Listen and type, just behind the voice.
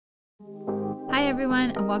Hi, everyone,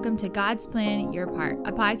 and welcome to God's Plan, Your Part,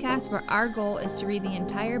 a podcast where our goal is to read the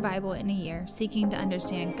entire Bible in a year, seeking to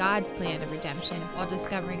understand God's plan of redemption while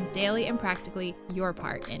discovering daily and practically your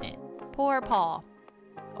part in it. Poor Paul.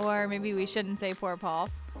 Or maybe we shouldn't say poor Paul.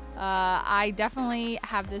 I definitely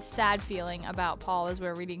have this sad feeling about Paul as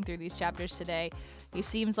we're reading through these chapters today. He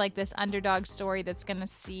seems like this underdog story that's going to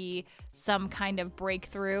see some kind of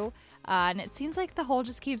breakthrough. And it seems like the hole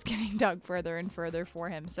just keeps getting dug further and further for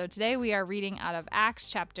him. So today we are reading out of Acts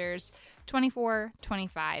chapters 24,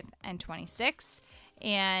 25, and 26.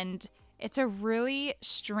 And it's a really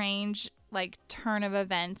strange turn of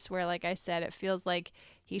events where, like I said, it feels like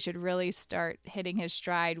he should really start hitting his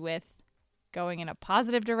stride with going in a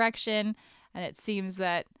positive direction. And it seems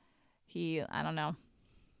that he,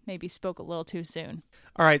 maybe spoke a little too soon.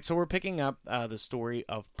 All right, so we're picking up the story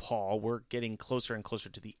of Paul. We're getting closer and closer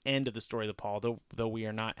to the end of the story of Paul, though we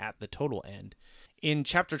are not at the total end. In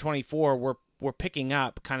chapter 24, we're picking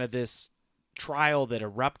up kind of this trial that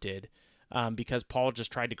erupted because Paul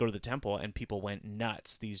just tried to go to the temple and people went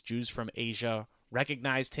nuts. These Jews from Asia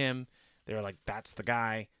recognized him. They were like, that's the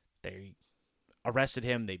guy. They arrested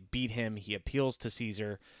him. They beat him. He appeals to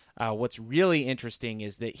Caesar. What's really interesting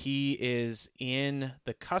is that he is in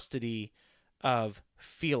the custody of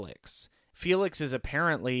Felix. Felix is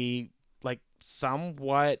apparently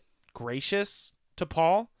somewhat gracious to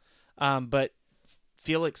Paul, but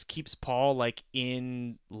Felix keeps Paul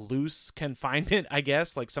in loose confinement, I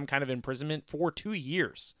guess, some kind of imprisonment for 2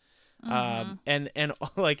 years. And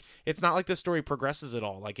it's not like the story progresses at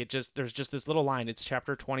all. There's just this little line. It's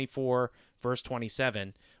chapter 24, verse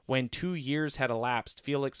 27. When 2 years had elapsed,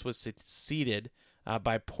 Felix was succeeded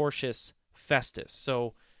by Porcius Festus.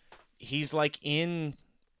 So he's in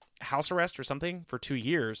house arrest or something for 2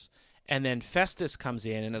 years. And then Festus comes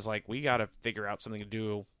in and is like, we got to figure out something to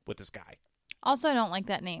do with this guy. Also, I don't like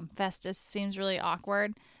that name. Festus seems really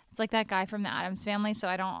awkward. It's like that guy from the Addams Family, so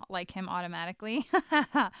I don't like him automatically.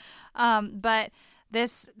 But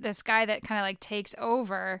this guy that kind of takes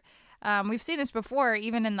over, we've seen this before,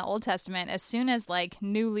 even in the Old Testament. As soon as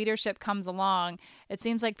new leadership comes along, it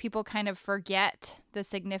seems like people kind of forget the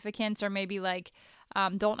significance, or maybe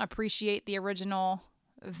don't appreciate the original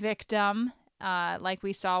victim, like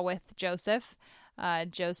we saw with Joseph.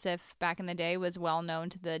 Joseph back in the day was well known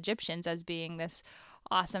to the Egyptians as being this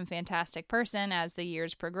awesome, fantastic person. As the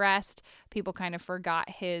years progressed, people kind of forgot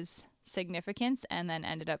his significance and then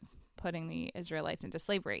ended up putting the Israelites into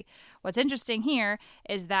slavery. What's interesting here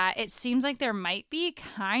is that it seems like there might be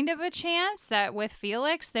kind of a chance that with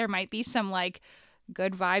Felix, there might be some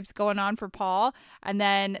good vibes going on for Paul, and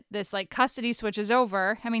then this custody switches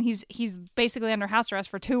over. I mean, he's basically under house arrest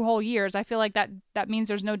for 2 whole years. I feel like that means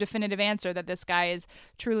there's no definitive answer that this guy is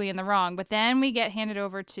truly in the wrong. But then we get handed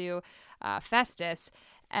over to Festus,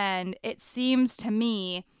 and it seems to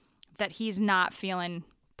me that he's not feeling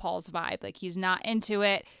Paul's vibe. He's not into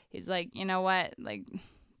it. He's like, you know what,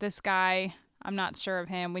 this guy, I'm not sure of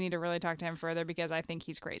him. We need to really talk to him further because I think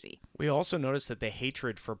he's crazy. We also noticed that the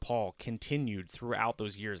hatred for Paul continued throughout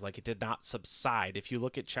those years. It did not subside. If you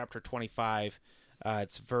look at chapter 25,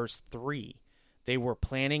 it's verse 3. They were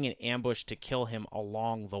planning an ambush to kill him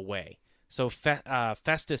along the way. So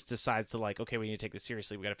Festus decides to okay, we need to take this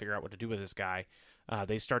seriously. We got to figure out what to do with this guy.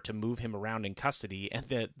 They start to move him around in custody, and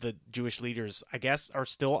the Jewish leaders, I guess, are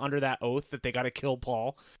still under that oath that they got to kill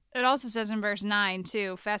Paul. It also says in verse 9,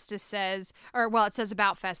 too, Festus says, it says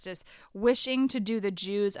about Festus, wishing to do the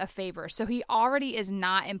Jews a favor. So he already is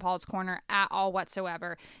not in Paul's corner at all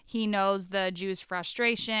whatsoever. He knows the Jews'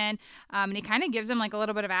 frustration, and he kind of gives them a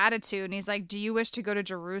little bit of attitude. And he's like, do you wish to go to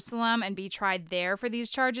Jerusalem and be tried there for these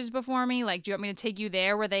charges before me? Do you want me to take you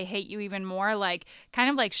there where they hate you even more?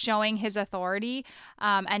 Kind of showing his authority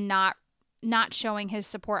and not showing his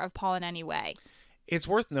support of Paul in any way. It's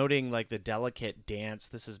worth noting, the delicate dance.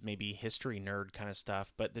 This is maybe history nerd kind of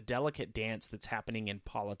stuff, but the delicate dance that's happening in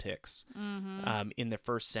politics in the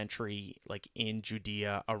first century, in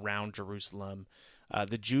Judea, around Jerusalem.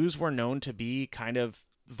 The Jews were known to be kind of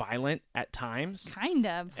violent at times. Kind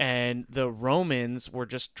of. And the Romans were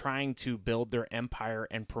just trying to build their empire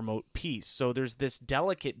and promote peace. So there's this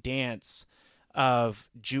delicate dance of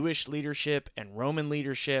Jewish leadership and Roman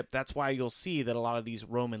leadership. That's why you'll see that a lot of these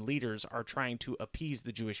Roman leaders are trying to appease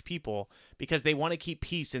the Jewish people because they want to keep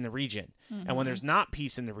peace in the region. Mm-hmm. And when there's not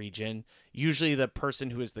peace in the region, usually the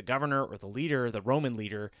person who is the governor or the leader, the Roman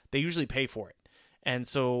leader, they usually pay for it. And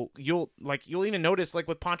so you'll even notice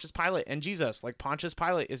with Pontius Pilate and Jesus, Pontius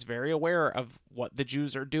Pilate is very aware of what the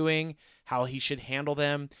Jews are doing, how he should handle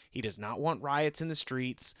them. He does not want riots in the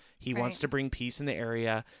streets. He wants to bring peace in the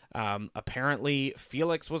area. Apparently,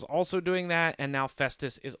 Felix was also doing that, and now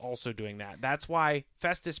Festus is also doing that. That's why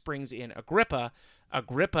Festus brings in Agrippa.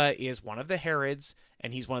 Agrippa is one of the Herods,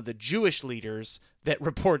 and he's one of the Jewish leaders that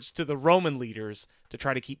reports to the Roman leaders to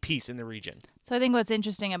try to keep peace in the region. So I think what's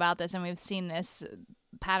interesting about this, and we've seen this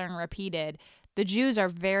pattern repeated, the Jews are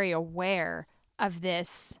very aware of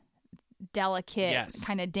this delicate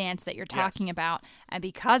kind of dance that you're talking about. And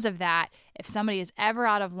because of that, if somebody is ever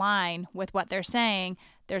out of line with what they're saying,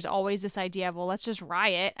 there's always this idea of, well, let's just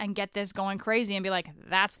riot and get this going crazy and be like,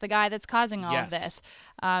 that's the guy that's causing all of this.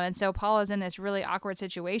 And so Paul is in this really awkward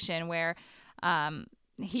situation where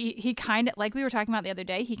he kind of, like we were talking about the other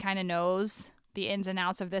day, he kind of knows the ins and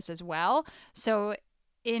outs of this as well. So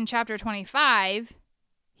in chapter 25,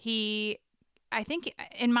 I think,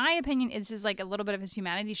 in my opinion, this is like a little bit of his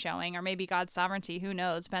humanity showing, or maybe God's sovereignty. Who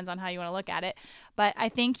knows? Depends on how you want to look at it. But I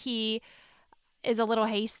think he is a little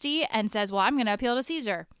hasty and says, well, I'm going to appeal to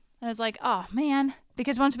Caesar. And it's like, oh, man.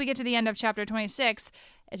 Because once we get to the end of chapter 26,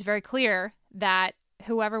 it's very clear that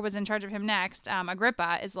whoever was in charge of him next,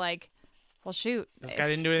 Agrippa, is like, well, shoot. This guy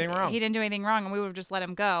didn't do anything wrong. He didn't do anything wrong, and we would have just let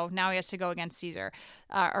him go. Now he has to go against Caesar,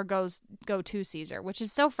 or go to Caesar, which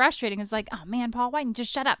is so frustrating. It's like, oh, man, Paul, why didn't you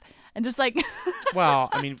just shut up? And just like... Well,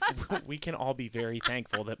 I mean, we can all be very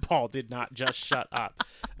thankful that Paul did not just shut up.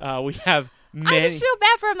 We have many... I just feel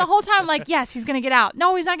bad for him the whole time. Like, yes, he's going to get out.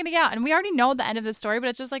 No, he's not going to get out. And we already know the end of the story, but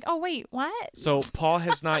it's just like, oh, wait, what? So Paul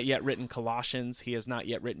has not yet written Colossians. He has not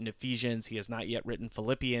yet written Ephesians. He has not yet written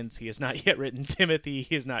Philippians. He has not yet written Timothy.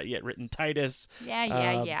 He has not yet written Titus.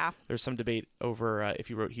 Yeah. There's some debate over if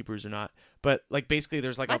he wrote Hebrews or not. But like basically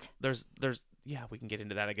there's like there's we can get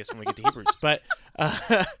into that I guess when we get to Hebrews. But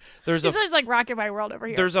there's just like rocking my world over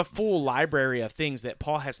here. There's a full library of things that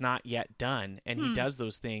Paul has not yet done, and he does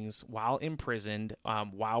those things while imprisoned,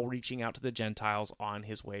 while reaching out to the Gentiles on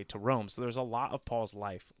his way to Rome. So there's a lot of Paul's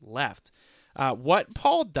life left. What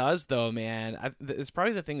Paul does, though, man, is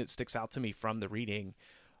probably the thing that sticks out to me from the reading.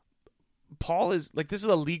 Paul is like, this is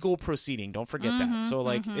a legal proceeding. Don't forget that. So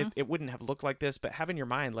like it wouldn't have looked like this, but have in your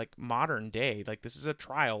mind, like modern day, like this is a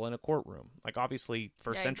trial in a courtroom. Like obviously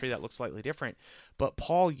first century, that looks slightly different, but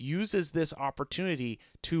Paul uses this opportunity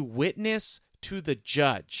to witness to the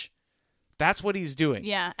judge. That's what he's doing.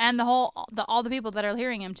 Yeah. And all the people that are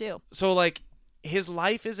hearing him too. So like his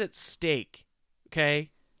life is at stake.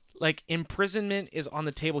 Okay. Like imprisonment is on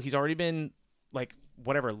the table. He's already been like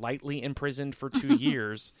lightly imprisoned for 2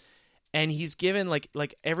 years. And he's given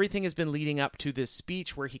like everything has been leading up to this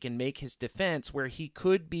speech where he can make his defense, where he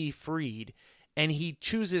could be freed, and he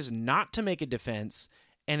chooses not to make a defense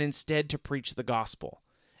and instead to preach the gospel.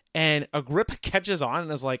 And Agrippa catches on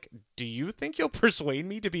and is like, do you think you'll persuade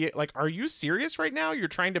me to be like, are you serious right now? You're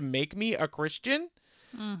trying to make me a Christian?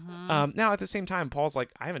 Now at the same time, Paul's like,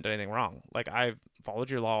 I haven't done anything wrong. Like I've followed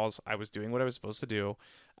your laws. I was doing what I was supposed to do.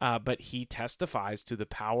 But he testifies to the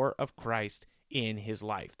power of Christ in his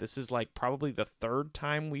life. This is like probably the third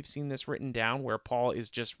time we've seen this written down where Paul is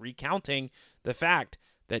just recounting the fact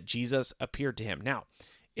that Jesus appeared to him. Now,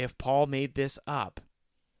 if Paul made this up,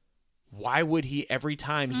 why would he, every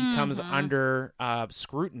time he comes under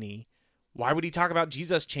scrutiny, why would he talk about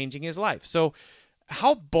Jesus changing his life? So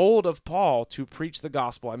how bold of Paul to preach the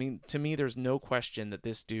gospel. I mean, to me, there's no question that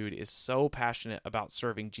this dude is so passionate about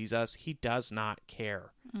serving Jesus. He does not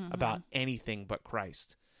care about anything but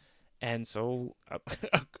Christ. And so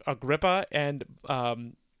Agrippa and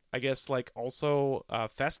I guess like also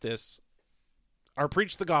Festus are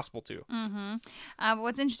preached the gospel to.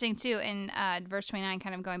 What's interesting too in verse 29,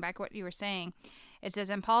 kind of going back to what you were saying, it says,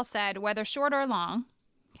 and Paul said, whether short or long,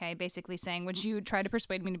 okay, basically saying, would you try to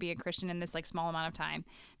persuade me to be a Christian in this like small amount of time?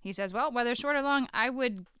 He says, well, whether short or long, I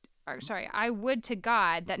would to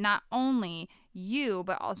God that not only you,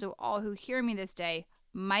 but also all who hear me this day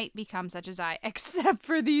might become such as I, except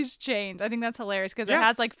for these chains. I think that's hilarious because it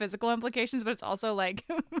has like physical implications, but it's also like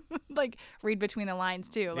like read between the lines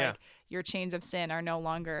too. Like your chains of sin are no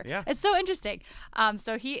longer. It's so interesting.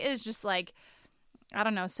 So he is just like, I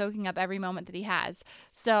don't know, soaking up every moment that he has.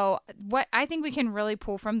 So what I think we can really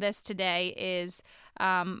pull from this today is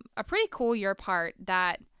a pretty cool your part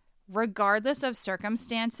that regardless of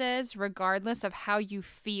circumstances, regardless of how you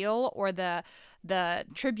feel or the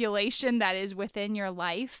tribulation that is within your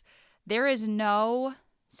life, there is no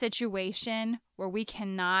situation where we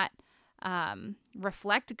cannot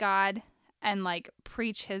reflect God and like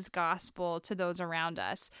preach his gospel to those around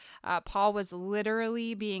us. Paul was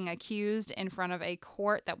literally being accused in front of a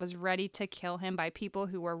court that was ready to kill him by people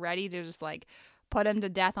who were ready to just like put him to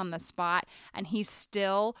death on the spot, and he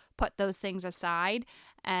still put those things aside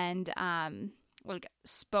and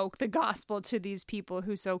spoke the gospel to these people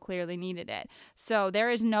who so clearly needed it. So there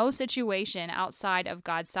is no situation outside of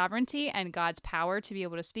God's sovereignty and God's power to be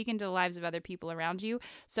able to speak into the lives of other people around you.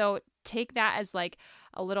 So take that as like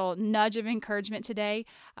a little nudge of encouragement today,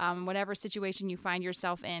 whatever situation you find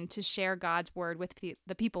yourself in, to share God's word with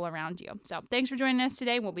the people around you. So thanks for joining us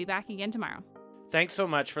today. We'll be back again tomorrow. Thanks so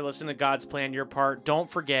much for listening to God's Plan Your Part. Don't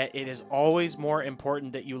forget, it is always more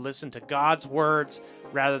important that you listen to God's words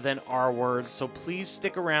rather than our words. So please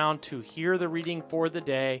stick around to hear the reading for the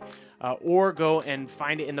day, or go and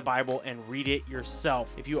find it in the Bible and read it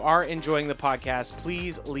yourself. If you are enjoying the podcast,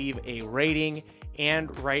 please leave a rating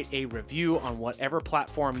and write a review on whatever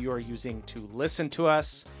platform you are using to listen to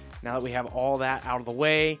us. Now that we have all that out of the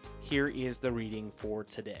way, here is the reading for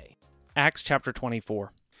today. Acts chapter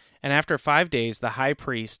 24. And after 5 days, the high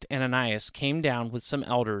priest Ananias came down with some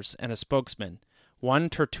elders and a spokesman, one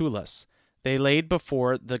Tertullus. They laid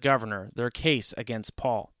before the governor their case against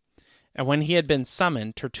Paul. And when he had been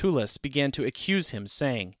summoned, Tertullus began to accuse him,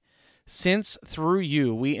 saying, "Since through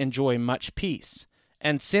you we enjoy much peace,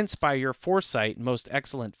 and since by your foresight, most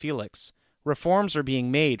excellent Felix, reforms are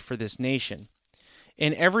being made for this nation,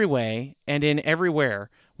 in every way and in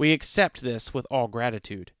everywhere we accept this with all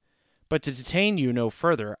gratitude. But to detain you no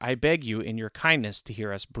further, I beg you in your kindness to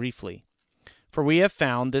hear us briefly. For we have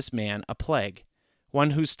found this man a plague,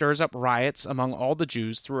 one who stirs up riots among all the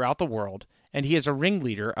Jews throughout the world, and he is a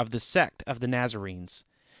ringleader of the sect of the Nazarenes.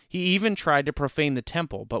 He even tried to profane the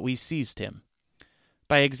temple, but we seized him.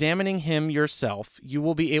 By examining him yourself, you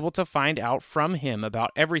will be able to find out from him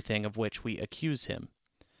about everything of which we accuse him."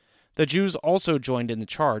 The Jews also joined in the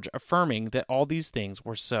charge, affirming that all these things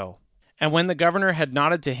were so. And when the governor had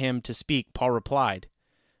nodded to him to speak, Paul replied,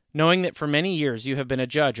 "Knowing that for many years you have been a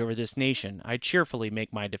judge over this nation, I cheerfully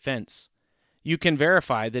make my defense. You can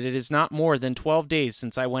verify that it is not more than 12 days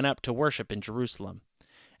since I went up to worship in Jerusalem,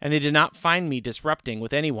 and they did not find me disrupting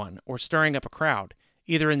with anyone or stirring up a crowd,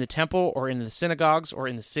 either in the temple or in the synagogues or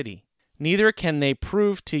in the city. Neither can they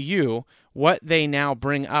prove to you what they now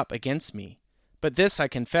bring up against me. But this I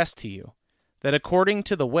confess to you, that according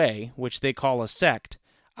to the way, which they call a sect,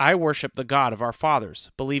 I worship the God of our fathers,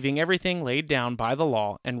 believing everything laid down by the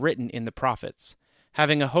law and written in the prophets,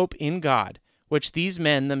 having a hope in God, which these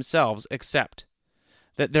men themselves accept,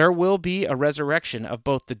 that there will be a resurrection of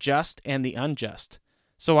both the just and the unjust.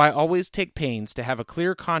 So I always take pains to have a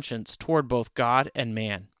clear conscience toward both God and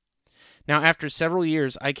man. Now after several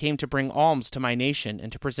years I came to bring alms to my nation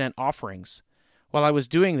and to present offerings. While I was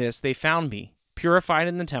doing this, they found me, purified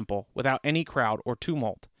in the temple, without any crowd or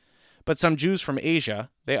tumult. But some Jews from Asia,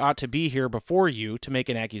 they ought to be here before you to make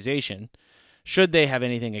an accusation, should they have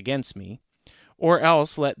anything against me, or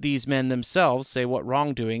else let these men themselves say what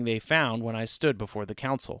wrongdoing they found when I stood before the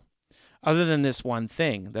council. Other than this one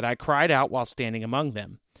thing, that I cried out while standing among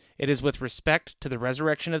them, it is with respect to the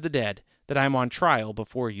resurrection of the dead that I am on trial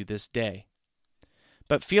before you this day."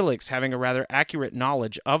 But Felix, having a rather accurate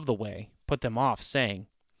knowledge of the way, put them off, saying,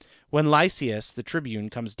 "When Lysias the tribune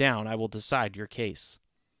comes down, I will decide your case."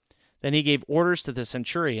 Then he gave orders to the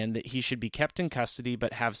centurion that he should be kept in custody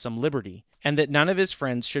but have some liberty, and that none of his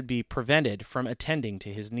friends should be prevented from attending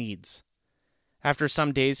to his needs. After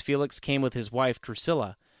some days Felix came with his wife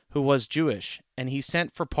Drusilla, who was Jewish, and he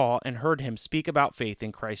sent for Paul and heard him speak about faith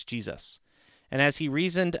in Christ Jesus. And as he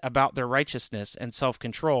reasoned about their righteousness and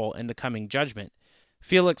self-control in the coming judgment,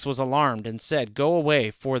 Felix was alarmed and said, "Go away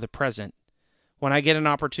for the present. When I get an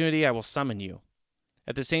opportunity, I will summon you."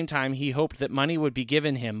 At the same time, he hoped that money would be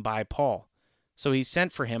given him by Paul, so he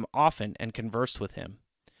sent for him often and conversed with him.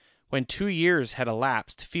 When 2 years had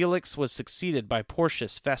elapsed, Felix was succeeded by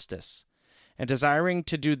Porcius Festus, and desiring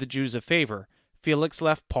to do the Jews a favor, Felix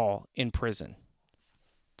left Paul in prison.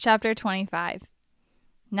 Chapter 25.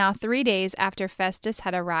 Now 3 days after Festus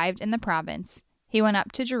had arrived in the province, he went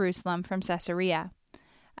up to Jerusalem from Caesarea.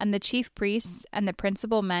 And the chief priests and the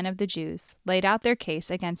principal men of the Jews laid out their case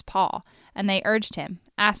against Paul, and they urged him,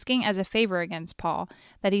 asking as a favor against Paul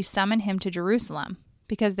that he summon him to Jerusalem,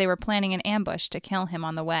 because they were planning an ambush to kill him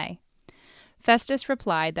on the way. Festus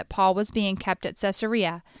replied that Paul was being kept at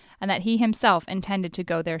Caesarea, and that he himself intended to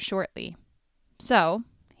go there shortly. "So,"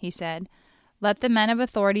 he said, "let the men of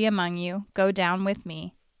authority among you go down with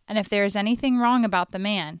me, and if there is anything wrong about the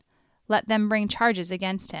man, let them bring charges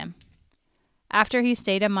against him." After he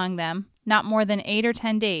stayed among them, not more than 8 or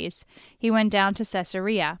 10 days, he went down to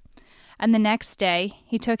Caesarea, and the next day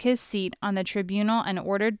he took his seat on the tribunal and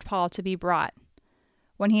ordered Paul to be brought.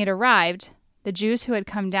 When he had arrived, the Jews who had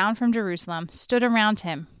come down from Jerusalem stood around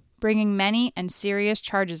him, bringing many and serious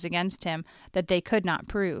charges against him that they could not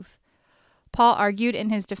prove. Paul argued in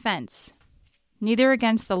his defense, "Neither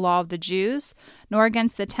against the law of the Jews, nor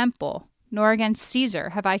against the temple, nor against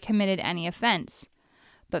Caesar have I committed any offense."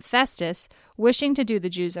 But Festus, wishing to do the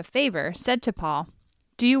Jews a favor, said to Paul,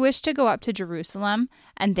 "Do you wish to go up to Jerusalem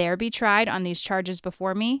and there be tried on these charges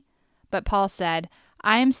before me?" But Paul said,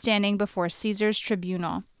 "I am standing before Caesar's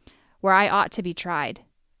tribunal, where I ought to be tried.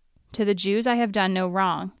 To the Jews I have done no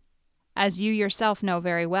wrong, as you yourself know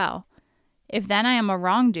very well. If then I am a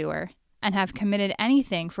wrongdoer, and have committed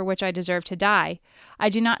anything for which I deserve to die, I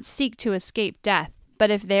do not seek to escape death.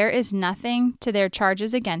 But if there is nothing to their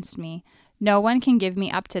charges against me, no one can give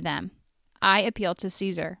me up to them. I appeal to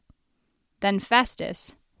Caesar." Then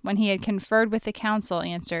Festus, when he had conferred with the council,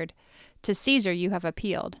 answered, "To Caesar you have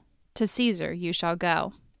appealed. To Caesar you shall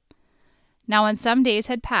go." Now when some days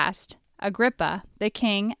had passed, Agrippa, the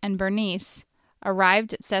king, and Bernice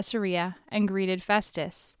arrived at Caesarea and greeted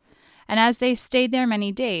Festus. And as they stayed there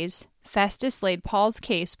many days, Festus laid Paul's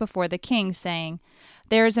case before the king, saying,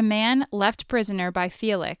 "There is a man left prisoner by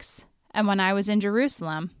Felix, and when I was in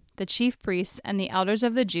Jerusalem, the chief priests and the elders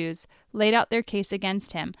of the Jews laid out their case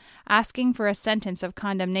against him, asking for a sentence of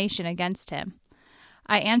condemnation against him.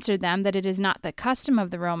 I answered them that it is not the custom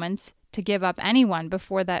of the Romans to give up anyone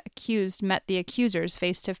before the accused met the accusers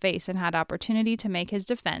face to face and had opportunity to make his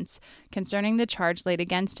defense concerning the charge laid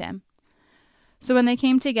against him. So when they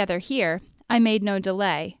came together here, I made no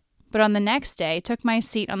delay, but on the next day took my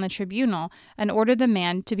seat on the tribunal and ordered the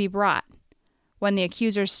man to be brought. When the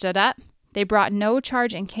accusers stood up, they brought no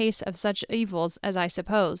charge in case of such evils as I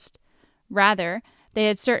supposed. Rather, they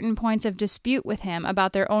had certain points of dispute with him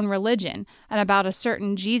about their own religion and about a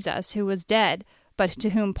certain Jesus who was dead, but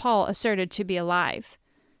to whom Paul asserted to be alive.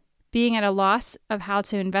 Being at a loss of how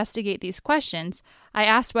to investigate these questions, I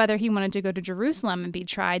asked whether he wanted to go to Jerusalem and be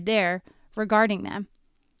tried there regarding them.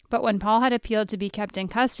 But when Paul had appealed to be kept in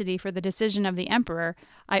custody for the decision of the emperor,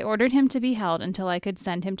 I ordered him to be held until I could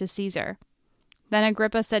send him to Caesar. Then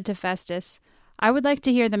Agrippa said to Festus, "I would like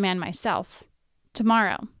to hear the man myself."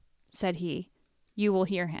 "Tomorrow," said he, "you will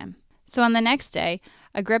hear him." So on the next day,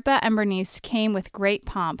 Agrippa and Bernice came with great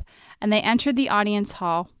pomp, and they entered the audience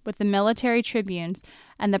hall with the military tribunes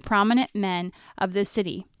and the prominent men of the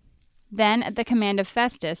city. Then, at the command of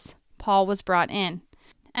Festus, Paul was brought in.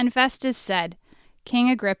 And Festus said, "King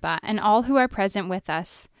Agrippa, and all who are present with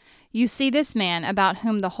us, you see this man about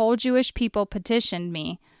whom the whole Jewish people petitioned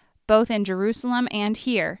me, both in Jerusalem and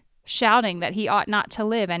here, shouting that he ought not to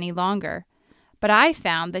live any longer. But I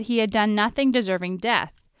found that he had done nothing deserving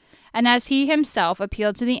death, and as he himself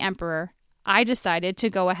appealed to the emperor, I decided to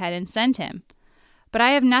go ahead and send him. But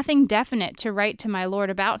I have nothing definite to write to my lord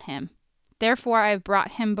about him. Therefore I have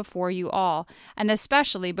brought him before you all, and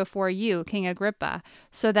especially before you, King Agrippa,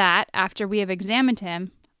 so that, after we have examined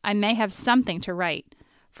him, I may have something to write.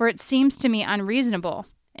 For it seems to me unreasonable,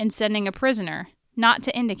 in sending a prisoner, not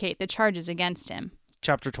to indicate the charges against him."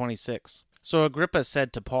 Chapter 26. So Agrippa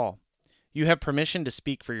said to Paul, "You have permission to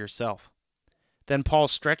speak for yourself." Then Paul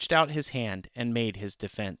stretched out his hand and made his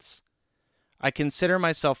defense. "I consider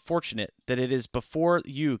myself fortunate that it is before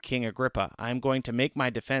you, King Agrippa, I am going to make my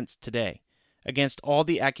defense today, against all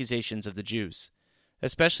the accusations of the Jews,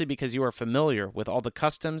 especially because you are familiar with all the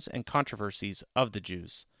customs and controversies of the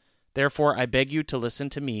Jews. Therefore I beg you to listen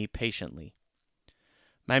to me patiently.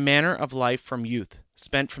 My manner of life from youth,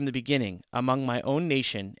 spent from the beginning among my own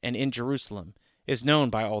nation and in Jerusalem, is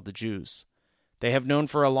known by all the Jews. They have known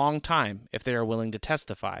for a long time, if they are willing to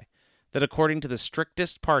testify, that according to the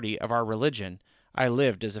strictest party of our religion, I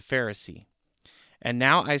lived as a Pharisee. And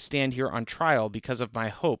now I stand here on trial because of my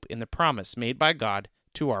hope in the promise made by God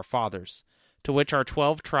to our fathers, to which our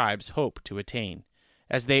 12 tribes hope to attain,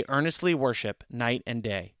 as they earnestly worship night and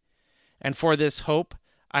day. And for this hope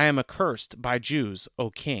I am accursed by Jews, O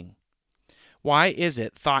king. Why is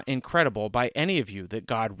it thought incredible by any of you that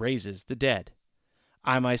God raises the dead?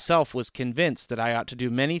 I myself was convinced that I ought to do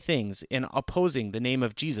many things in opposing the name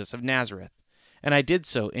of Jesus of Nazareth, and I did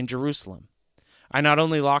so in Jerusalem. I not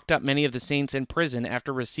only locked up many of the saints in prison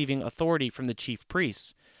after receiving authority from the chief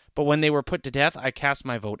priests, but when they were put to death, I cast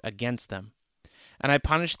my vote against them. And I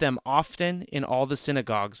punished them often in all the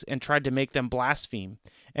synagogues, and tried to make them blaspheme,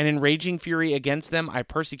 and in raging fury against them I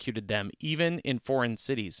persecuted them, even in foreign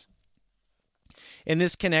cities. In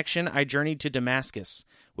this connection I journeyed to Damascus,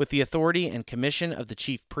 with the authority and commission of the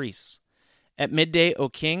chief priests. At midday, O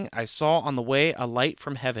king, I saw on the way a light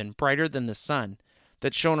from heaven, brighter than the sun,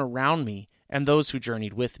 that shone around me and those who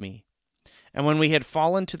journeyed with me. And when we had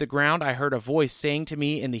fallen to the ground, I heard a voice saying to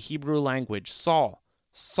me in the Hebrew language, Saul,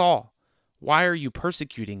 Saul, why are you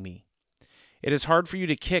persecuting me? It is hard for you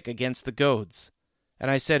to kick against the goads.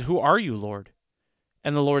 And I said, Who are you, Lord?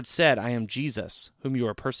 And the Lord said, I am Jesus, whom you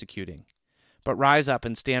are persecuting. But rise up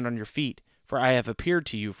and stand on your feet, for I have appeared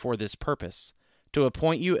to you for this purpose, to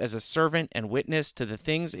appoint you as a servant and witness to the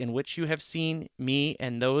things in which you have seen me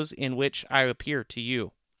and those in which I appear to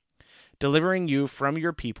you, delivering you from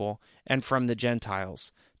your people and from the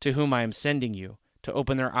Gentiles, to whom I am sending you, to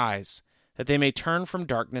open their eyes, that they may turn from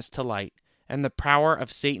darkness to light, and the power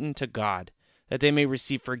of Satan to God, that they may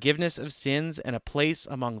receive forgiveness of sins and a place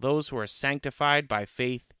among those who are sanctified by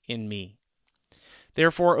faith in me.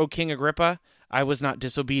 Therefore, O King Agrippa, I was not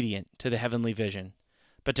disobedient to the heavenly vision,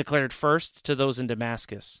 but declared first to those in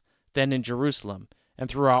Damascus, then in Jerusalem, and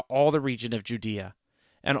throughout all the region of Judea,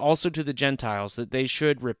 and also to the Gentiles, that they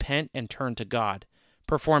should repent and turn to God,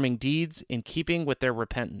 performing deeds in keeping with their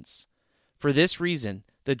repentance. For this reason,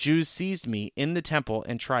 the Jews seized me in the temple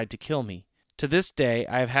and tried to kill me. To this day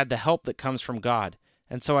I have had the help that comes from God,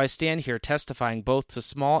 and so I stand here testifying both to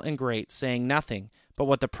small and great, saying nothing but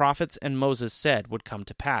what the prophets and Moses said would come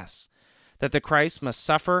to pass, that the Christ must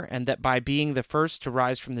suffer, and that by being the first to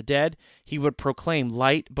rise from the dead, he would proclaim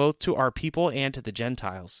light both to our people and to the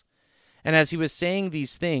Gentiles. And as he was saying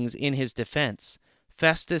these things in his defense,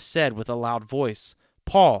 Festus said with a loud voice,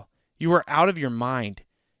 Paul, you are out of your mind.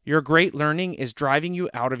 Your great learning is driving you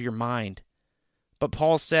out of your mind. But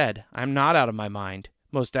Paul said, I am not out of my mind,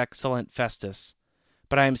 most excellent Festus,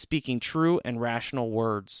 but I am speaking true and rational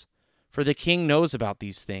words. For the king knows about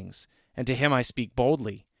these things, and to him I speak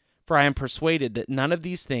boldly. For I am persuaded that none of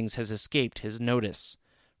these things has escaped his notice,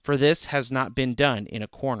 for this has not been done in a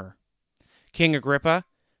corner. King Agrippa,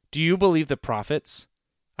 do you believe the prophets?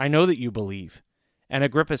 I know that you believe. And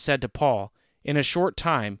Agrippa said to Paul, In a short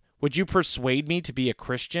time, would you persuade me to be a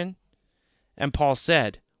Christian? And Paul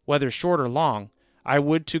said, Whether short or long, I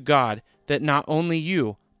would to God that not only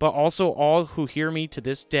you, but also all who hear me to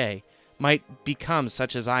this day, might become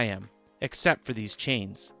such as I am, except for these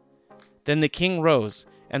chains. Then the king rose,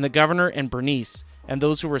 and the governor and Bernice, and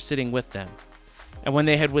those who were sitting with them. And when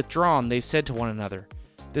they had withdrawn, they said to one another,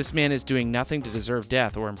 This man is doing nothing to deserve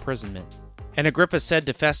death or imprisonment. And Agrippa said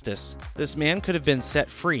to Festus, This man could have been set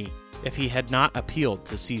free if he had not appealed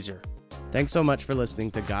to Caesar. Thanks so much for listening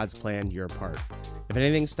to God's Plan, Your Part. If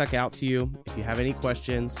anything stuck out to you, if you have any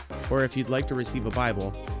questions, or if you'd like to receive a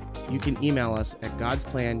Bible, you can email us at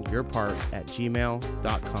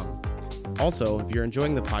godsplanyourpart@gmail.com. Also, if you're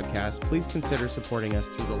enjoying the podcast, please consider supporting us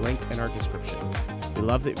through the link in our description. We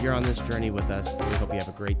love that you're on this journey with us, and we hope you have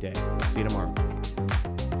a great day. See you tomorrow.